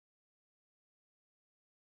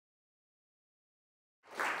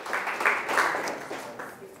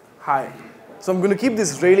Hi. So I'm going to keep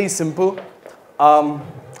this really simple.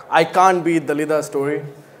 I can't beat the Lida story.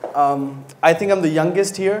 I think I'm the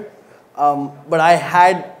youngest here, but I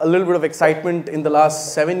had a little bit of excitement in the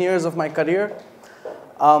last 7 years of my career.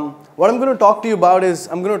 What I'm going to talk to you about is,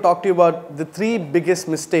 I'm going to talk to you about the 3 biggest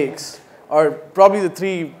mistakes, or probably the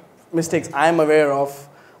 3 mistakes I'm aware of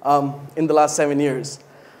in the last 7 years.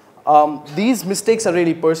 These mistakes are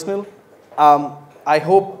really personal. I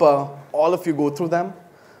hope all of you go through them.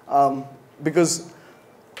 Because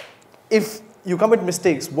if you commit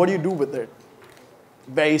mistakes, what do you do with it?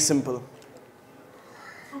 Very simple.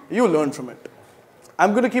 You learn from it.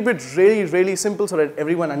 I'm going to keep it really, really simple so that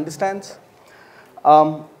everyone understands.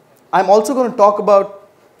 I'm also going to talk about,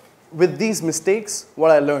 with these mistakes,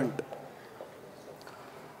 what I learned.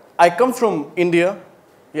 I come from India,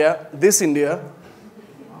 yeah, this India,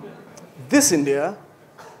 this India,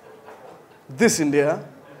 this India,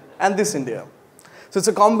 and this India. So it's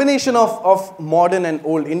a combination of modern and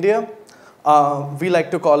old India. We like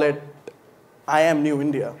to call it, I am new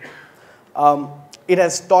India. It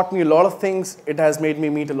has taught me a lot of things. It has made me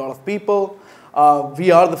meet a lot of people.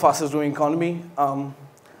 We are the fastest growing economy.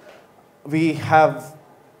 We have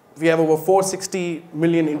over 460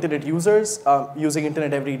 million internet users using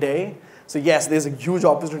internet every day. So yes, there's a huge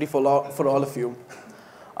opportunity for all of you.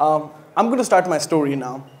 I'm going to start my story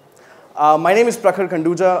now. My name is Prakhar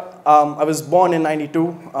Khanduja. I was born in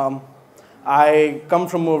 '92. I come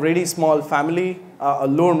from a really small family, a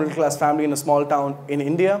lower middle class family in a small town in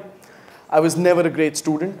India. I was never a great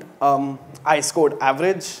student. I scored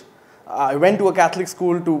average. I went to a Catholic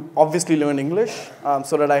school to obviously learn English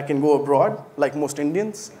so that I can go abroad, like most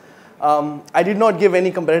Indians. I did not give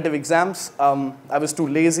any competitive exams. I was too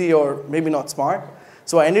lazy or maybe not smart.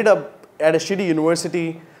 So I ended up at a shitty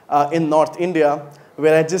university in North India,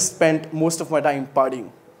 where I just spent most of my time partying.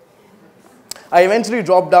 I eventually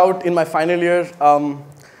dropped out in my final year.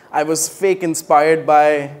 I was fake inspired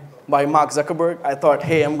by Mark Zuckerberg. I thought,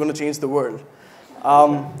 hey, I'm going to change the world.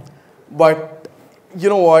 But you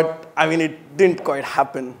know what? I mean, it didn't quite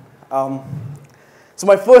happen. So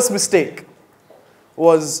my first mistake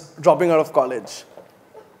was dropping out of college.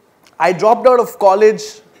 I dropped out of college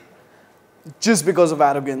just because of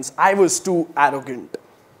arrogance. I was too arrogant.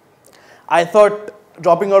 I thought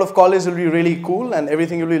dropping out of college will be really cool and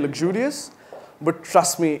everything will be luxurious. But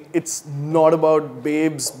trust me, it's not about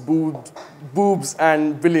babes, boobs,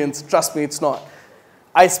 and billions. Trust me, it's not.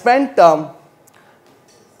 I spent,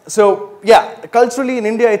 so yeah, culturally in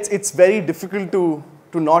India, it's very difficult to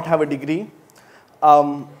not have a degree.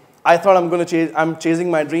 I thought I'm chasing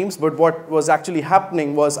my dreams, but what was actually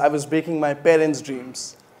happening was I was breaking my parents'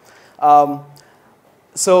 dreams.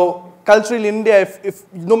 So culturally in India,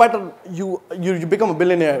 if no matter you become a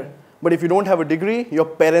billionaire, but if you don't have a degree, your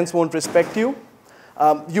parents won't respect you.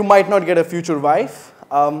 You might not get a future wife.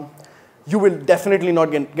 You will definitely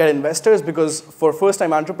not get investors, because for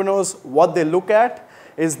first-time entrepreneurs, what they look at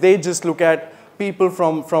is they just look at people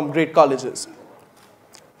from great colleges.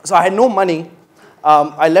 So I had no money.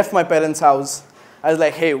 I left my parents' house. I was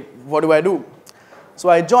like, hey, what do I do? So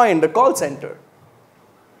I joined a call center.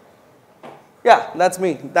 Yeah, that's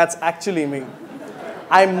me. That's actually me.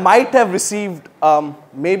 I might have received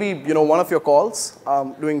maybe one of your calls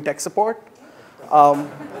doing tech support.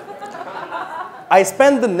 I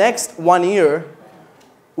spent the next 1 year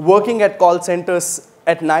working at call centers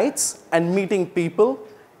at nights and meeting people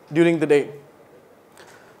during the day.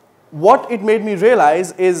 What it made me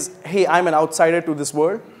realize is, hey, I'm an outsider to this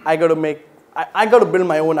world. I got to build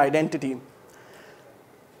my own identity.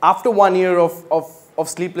 After 1 year of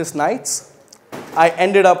sleepless nights, I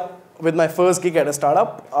ended up with my first gig at a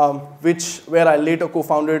startup, where I later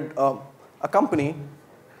co-founded a company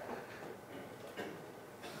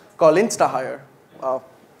called InstaHire.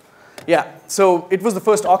 Yeah, so it was the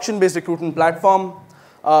first auction-based recruitment platform.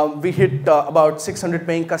 We hit about 600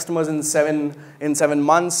 paying customers in seven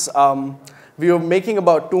months. We were making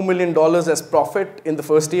about $2 million as profit in the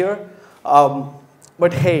first year.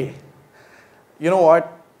 But hey, you know what?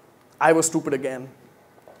 I was stupid again.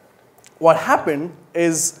 What happened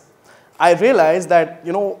is I realized that,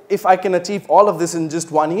 if I can achieve all of this in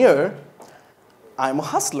just 1 year, I'm a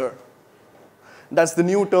hustler. That's the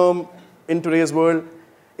new term in today's world.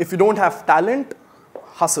 If you don't have talent,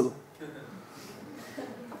 hustle.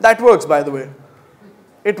 That works, by the way.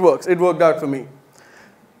 It works. It worked out for me.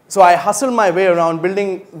 So I hustled my way around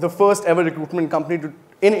building the first ever recruitment company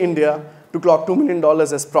in India to clock $2 million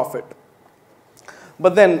as profit.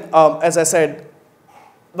 But then, as I said,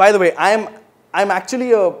 by the way, I'm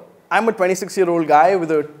actually a 26-year-old guy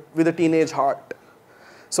with a teenage heart.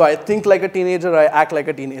 So I think like a teenager, I act like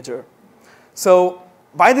a teenager. So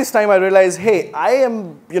by this time I realized, hey, I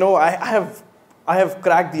am, I have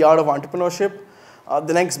cracked the art of entrepreneurship.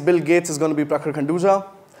 The next Bill Gates is going to be Prakhar Khanduja.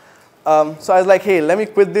 So I was like, hey, let me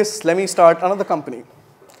quit this. Let me start another company.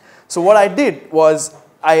 So what I did was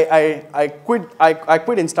I quit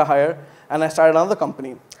InstaHire and I started another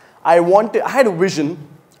company. I had a vision.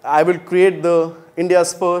 I will create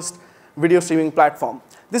India's first video streaming platform.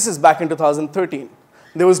 This is back in 2013.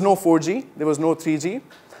 There was no 4G. There was no 3G.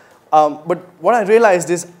 But what I realized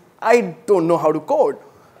is I don't know how to code.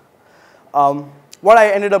 What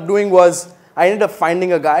I ended up doing was I ended up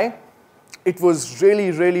finding a guy. It was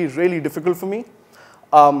really, really, really difficult for me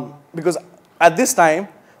because at this time,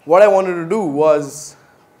 what I wanted to do was,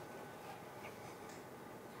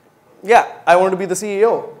 I wanted to be the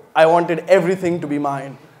CEO. I wanted everything to be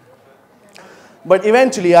mine. But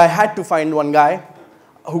eventually, I had to find one guy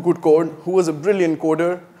who could code, who was a brilliant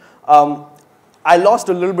coder. I lost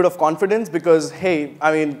a little bit of confidence because, hey,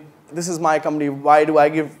 I mean, this is my company. Why do I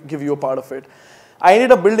give you a part of it? I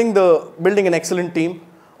ended up building an excellent team.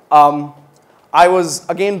 I was,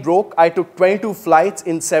 again, broke. I took 22 flights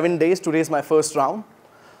in 7 days to raise my first round.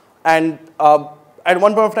 And at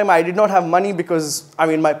one point of time, I did not have money because, I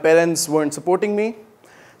mean, my parents weren't supporting me.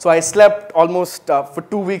 So I slept almost for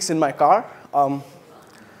 2 weeks in my car.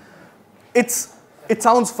 It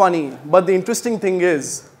sounds funny, but the interesting thing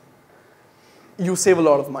is, you save a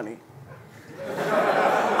lot of money.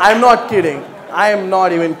 I'm not kidding. I am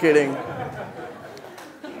not even kidding.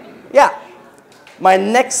 Yeah.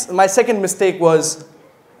 My second mistake was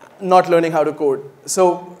not learning how to code.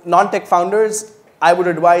 So non-tech founders, I would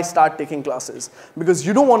advise start taking classes because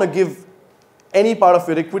you don't want to give any part of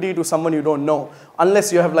your equity to someone you don't know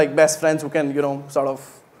unless you have like best friends who can,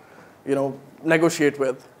 negotiate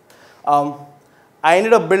with. I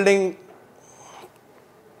ended up building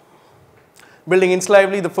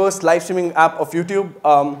InstaLively, the first live streaming app of YouTube.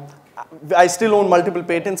 I still own multiple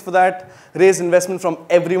patents for that. Raised investment from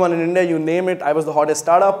everyone in India, you name it. I was the hottest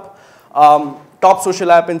startup. Top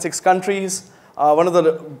social app in 6 countries. One of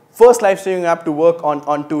the first live streaming app to work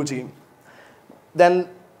on 2G. Then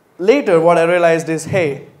later, what I realized is,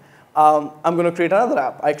 hey, I'm going to create another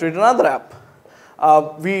app. I created another app.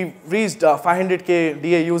 We reached 500K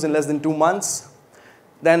DAUs in less than 2 months.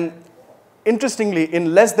 Then, interestingly,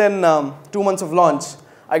 in less than 2 months of launch,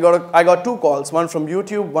 I got 2 calls, one from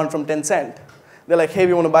YouTube, one from Tencent. They're like, hey,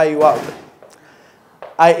 we want to buy you out.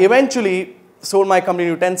 I eventually sold my company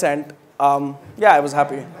to Tencent. I was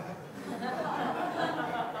happy.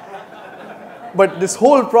 But this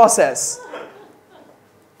whole process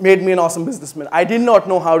made me an awesome businessman. I did not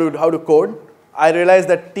know how to code. I realized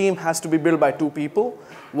that team has to be built by 2 people.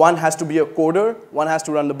 One has to be a coder, one has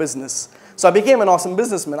to run the business. So I became an awesome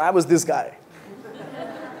businessman. I was this guy.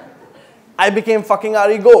 I became fucking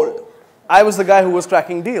Ari Gold. I was the guy who was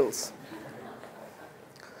cracking deals.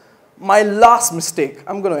 My last mistake,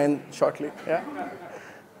 I'm going to end shortly. Yeah?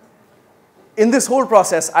 In this whole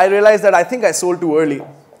process, I realized that I think I sold too early.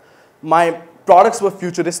 My products were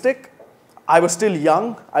futuristic. I was still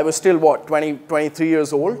young. I was still, 23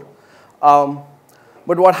 years old.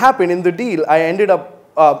 But what happened in the deal, I ended up,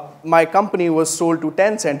 my company was sold to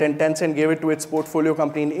Tencent, and Tencent gave it to its portfolio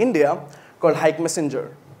company in India called Hike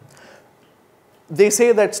Messenger. They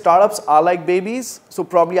say that startups are like babies, so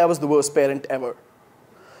probably I was the worst parent ever.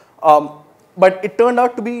 But it turned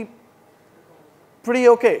out to be pretty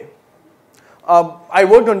okay. I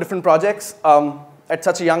worked on different projects. At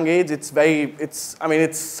such a young age, it's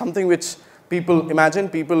something which people imagine,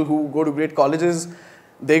 people who go to great colleges,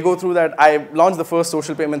 they go through that. I launched the first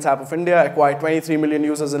social payments app of India, acquired 23 million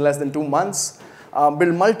users in less than 2 months,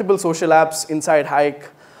 built multiple social apps inside Hike.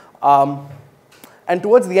 And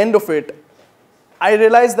towards the end of it, I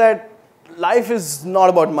realized that life is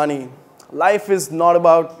not about money. Life is not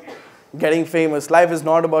about getting famous. Life is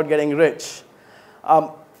not about getting rich.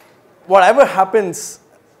 Whatever happens,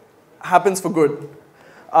 happens for good.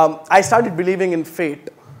 I started believing in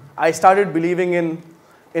fate. I started believing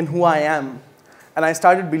in who I am. And I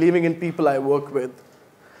started believing in people I work with.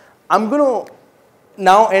 I'm going to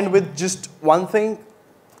now end with just one thing.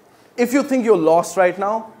 If you think you're lost right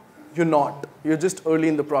now, you're not. You're just early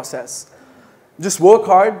in the process. Just work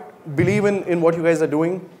hard. Believe in what you guys are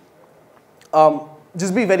doing.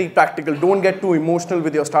 Just be very practical. Don't get too emotional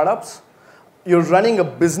with your startups. You're running a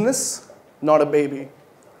business, not a baby.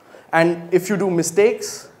 And if you do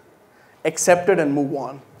mistakes, accept it and move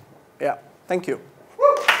on. Yeah, thank you.